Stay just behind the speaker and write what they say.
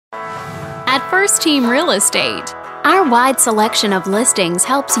First Team Real Estate. Our wide selection of listings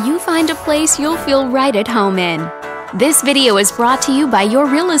helps you find a place you'll feel right at home in. This video is brought to you by your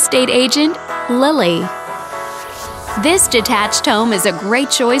real estate agent, Lily. This detached home is a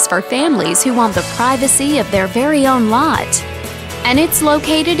great choice for families who want the privacy of their very own lot. And it's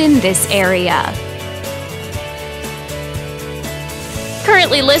located in this area.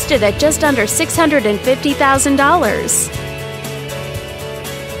 Currently listed at just under $650,000.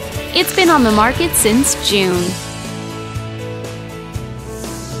 It's been on the market since June.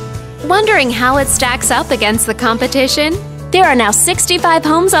 Wondering how it stacks up against the competition? There are now 65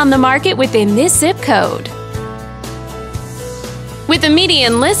 homes on the market within this zip code. With a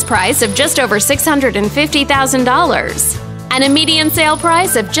median list price of just over $650,000 and a median sale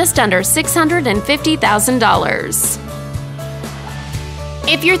price of just under $650,000.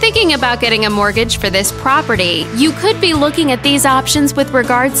 If you're thinking about getting a mortgage for this property, you could be looking at these options with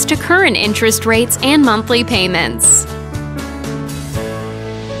regards to current interest rates and monthly payments.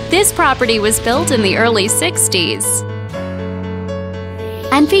 This property was built in the early 60s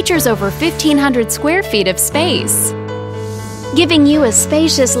and features over 1,500 square feet of space, giving you a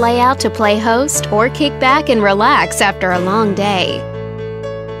spacious layout to play host or kick back and relax after a long day.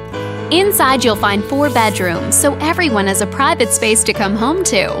 Inside, you'll find 4 bedrooms, so everyone has a private space to come home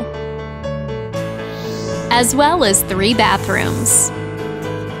to, as well as 3 bathrooms.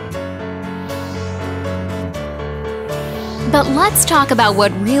 But let's talk about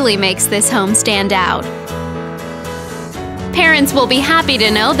what really makes this home stand out. Parents will be happy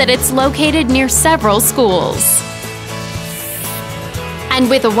to know that it's located near several schools. And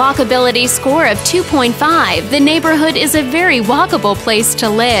with a walkability score of 2.5, the neighborhood is a very walkable place to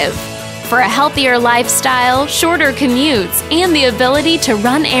live. For a healthier lifestyle, shorter commutes, and the ability to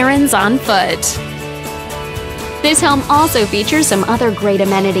run errands on foot. This home also features some other great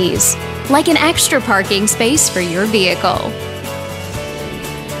amenities, like an extra parking space for your vehicle.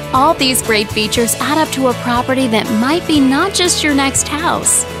 All these great features add up to a property that might be not just your next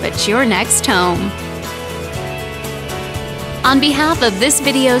house, but your next home. On behalf of this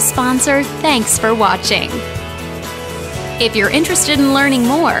video's sponsor, thanks for watching. If you're interested in learning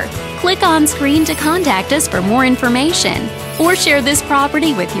more, click on screen to contact us for more information or share this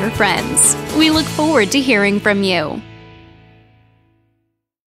property with your friends. We look forward to hearing from you.